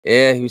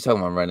Yeah, he was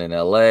talking about running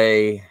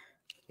LA.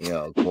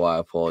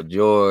 Kawhi, Paul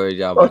George.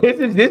 Y'all Oh, about to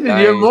this be a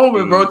is your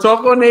moment, bro. dynasty.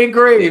 Talk on their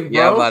grave,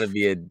 Y'all bro. about to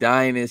be a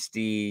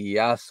dynasty.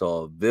 Y'all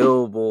saw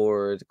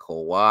billboards.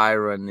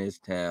 Kawhi run this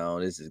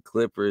town. This is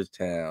Clippers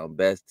town.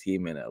 Best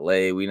team in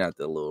LA. We not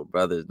the little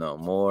brothers no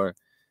more.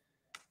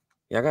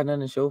 Y'all got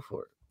nothing to show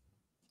for it.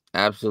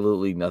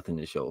 Absolutely nothing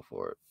to show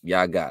for it.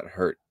 Y'all got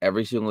hurt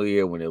every single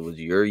year when it was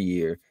your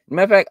year.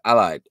 Matter of fact, I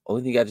lied.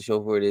 Only thing you got to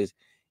show for it is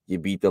you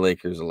beat the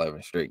Lakers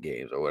 11 straight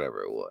games or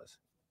whatever it was.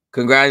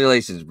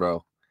 Congratulations,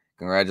 bro.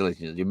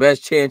 Congratulations. Your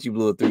best chance, you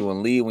blew a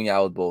 3-1 lead when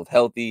y'all was both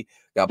healthy.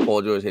 Got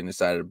Paul George hitting the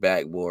side of the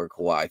backboard.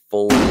 Kawhi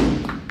folded.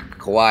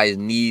 Kawhi's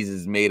knees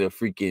is made of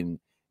freaking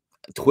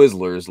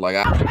Twizzlers. Like,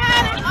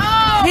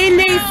 he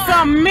needs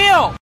some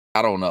milk.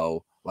 I don't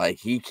know. Like,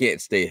 he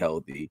can't stay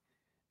healthy.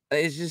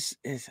 I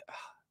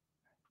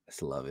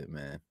love it,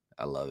 man.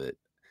 I love it.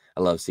 I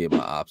love seeing my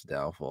ops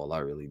downfall. I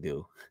really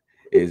do.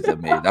 It's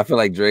amazing. I feel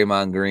like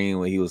Draymond Green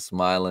when he was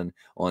smiling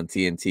on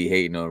TNT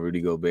hating on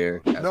Rudy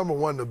Gobert. Number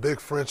one, the big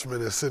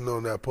Frenchman is sitting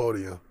on that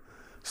podium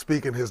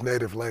speaking his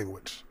native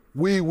language.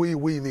 We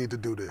need to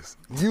do this.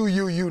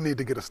 You need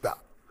to get a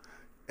stop.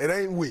 It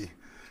ain't we.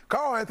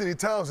 Karl Anthony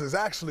Towns is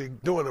actually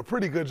doing a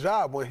pretty good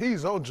job when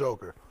he's on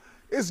Joker.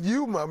 It's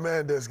you, my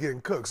man, that's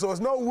getting cooked. So it's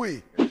no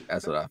we.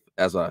 That's what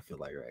I feel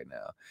like right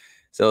now.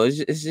 So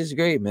it's just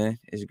great, man.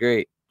 It's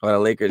great. Well, the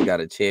Lakers got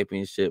a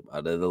championship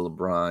out of the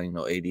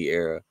LeBron, AD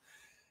era.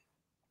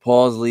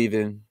 Paul's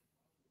leaving.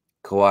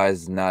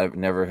 Kawhi's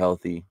never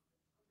healthy.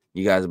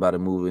 You guys about to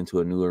move into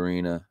a new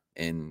arena,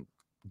 and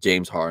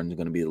James Harden's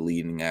going to be the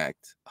leading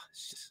act.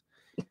 It's just,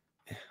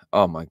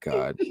 oh my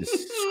God,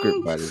 this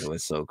script writing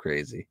was so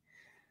crazy.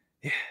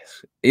 Yes.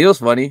 You know what's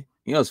funny?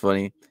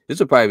 This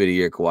will probably be the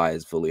year Kawhi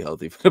is fully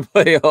healthy for the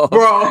playoffs.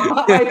 Bro,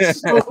 I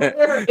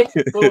swear, if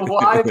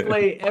Kawhi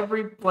play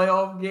every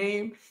playoff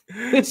game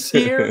this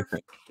year,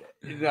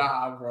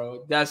 nah,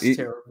 bro, that's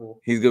terrible.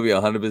 He's gonna be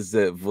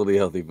 100% fully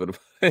healthy for the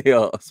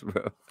playoffs,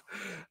 bro.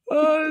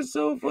 Oh, it's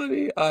so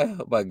funny.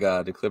 Oh my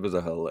God, the Clippers are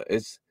hilarious.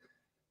 It's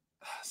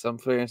some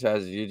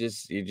franchises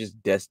you're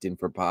just destined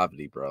for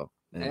poverty, bro.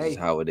 And it's just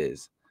how it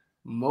is.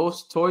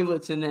 Most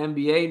toilets in the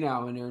NBA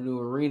now in their new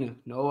arena.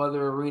 No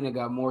other arena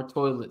got more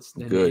toilets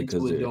than the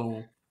Intuit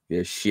Dome.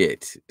 They're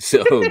shit.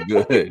 So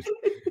good.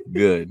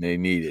 Good. They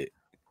need it.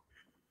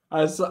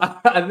 I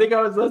think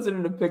I was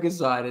listening to Pick a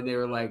Side, and they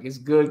were like, it's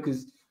good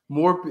because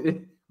more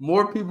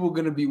people are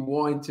going to be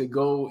wanting to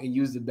go and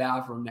use the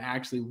bathroom to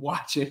actually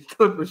watch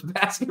Clippers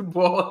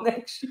basketball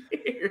next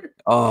year.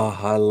 Oh,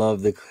 I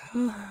love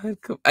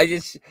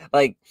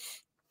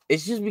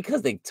it's just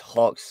because they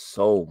talk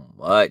so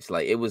much.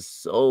 Like, it was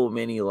so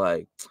many,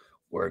 like,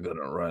 we're going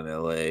to run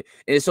LA. And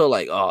it's so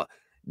like, oh,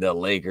 the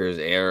Lakers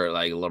era,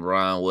 like,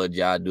 LeBron, what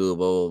y'all do,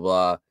 blah, blah,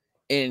 blah.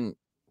 And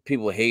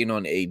people hating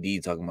on AD,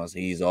 talking about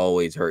he's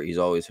always hurt.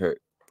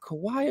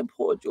 Kawhi and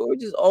Paul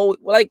George is always,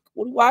 like,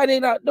 why they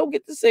don't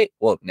get the same?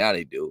 Well, now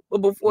they do. But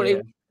before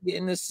they get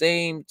in the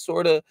same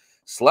sort of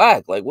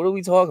slack. Like, what are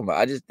we talking about?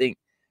 I just think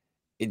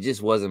it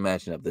just wasn't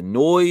matching up. The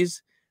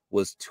noise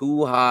was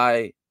too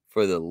high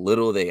for the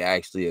little they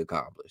actually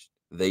accomplished.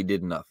 They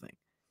did nothing.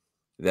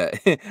 That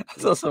I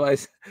saw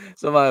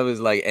somebody was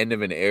like, end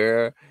of an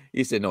era.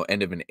 He said, no,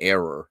 end of an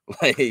error.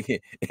 Like,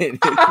 it's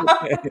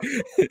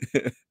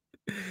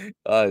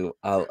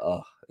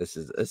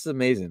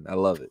amazing. I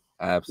love it.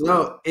 I absolutely.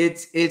 No,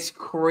 it's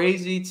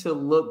crazy to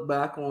look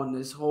back on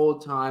this whole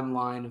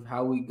timeline of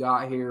how we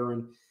got here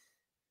and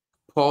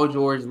Paul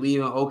George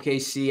leaving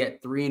OKC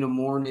at 3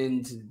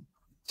 a.m.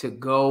 to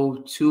go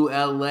to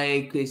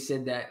LA. They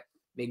said that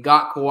they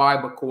got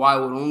Kawhi, but Kawhi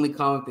would only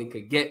come if they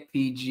could get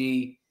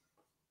PG.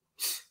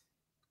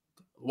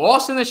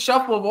 Lost in the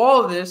shuffle of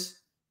all of this,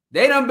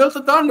 they done built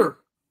the Thunder.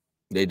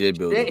 They did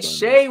build the Thunder.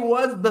 Shea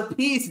was the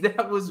piece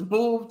that was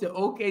moved to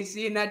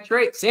OKC in that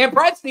trade. Sam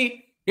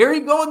Presti, here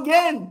you go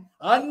again.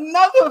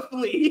 Another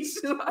fleece.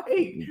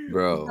 Like,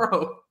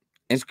 bro.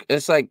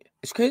 It's like,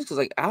 it's crazy because,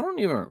 like, I don't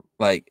even,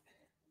 like,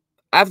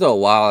 after a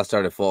while, I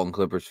started following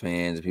Clippers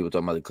fans and people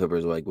talking about the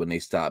Clippers, like, when they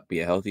stopped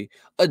being healthy.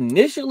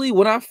 Initially,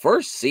 when I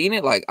first seen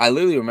it, like, I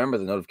literally remember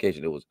the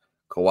notification. It was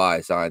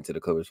Kawhi signed to the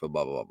Clippers for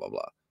blah, blah, blah, blah,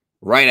 blah.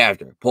 Right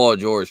after, Paul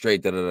George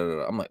straight,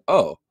 da-da-da-da. I'm like,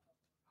 oh,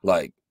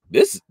 like,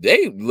 they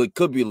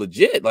could be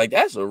legit. Like,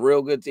 that's a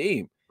real good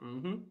team.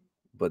 Mm-hmm.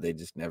 But they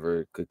just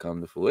never could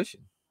come to fruition.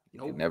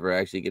 Nope. Could never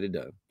actually get it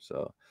done.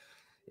 So,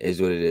 it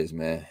is what it is,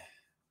 man.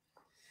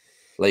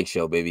 Lake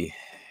Show, baby.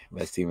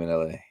 Best team in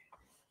LA.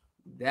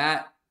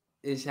 That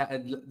is,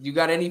 you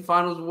got any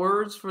final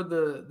words for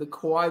the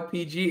Kawhi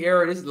PG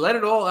era? Just let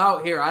it all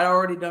out here. I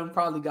already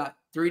probably got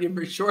 3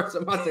 different shorts.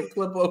 I'm about to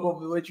clip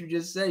over what you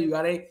just said.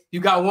 You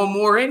got one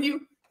more in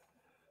you?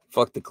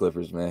 Fuck the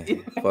Clippers, man.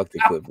 Fuck the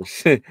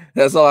Clippers.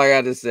 That's all I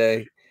got to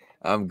say.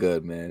 I'm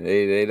good, man.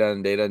 They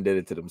done did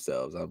it to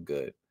themselves. I'm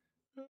good.